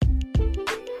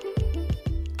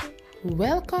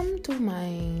Welcome to my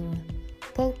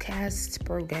podcast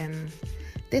program.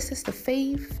 This is the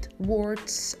Faith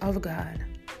Words of God.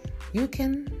 You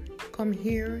can come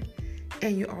here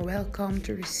and you are welcome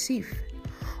to receive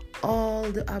all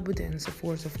the abundance of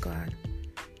words of God.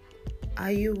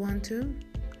 Are you want to?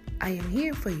 I am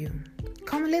here for you.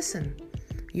 Come listen.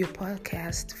 Your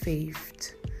podcast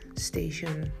faith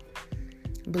station.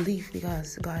 Believe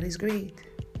because God is great.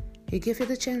 He gives you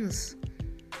the chance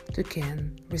to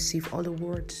can receive all the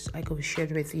words I go share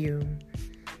with you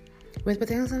with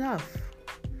potential enough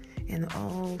and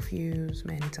all views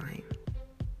many times.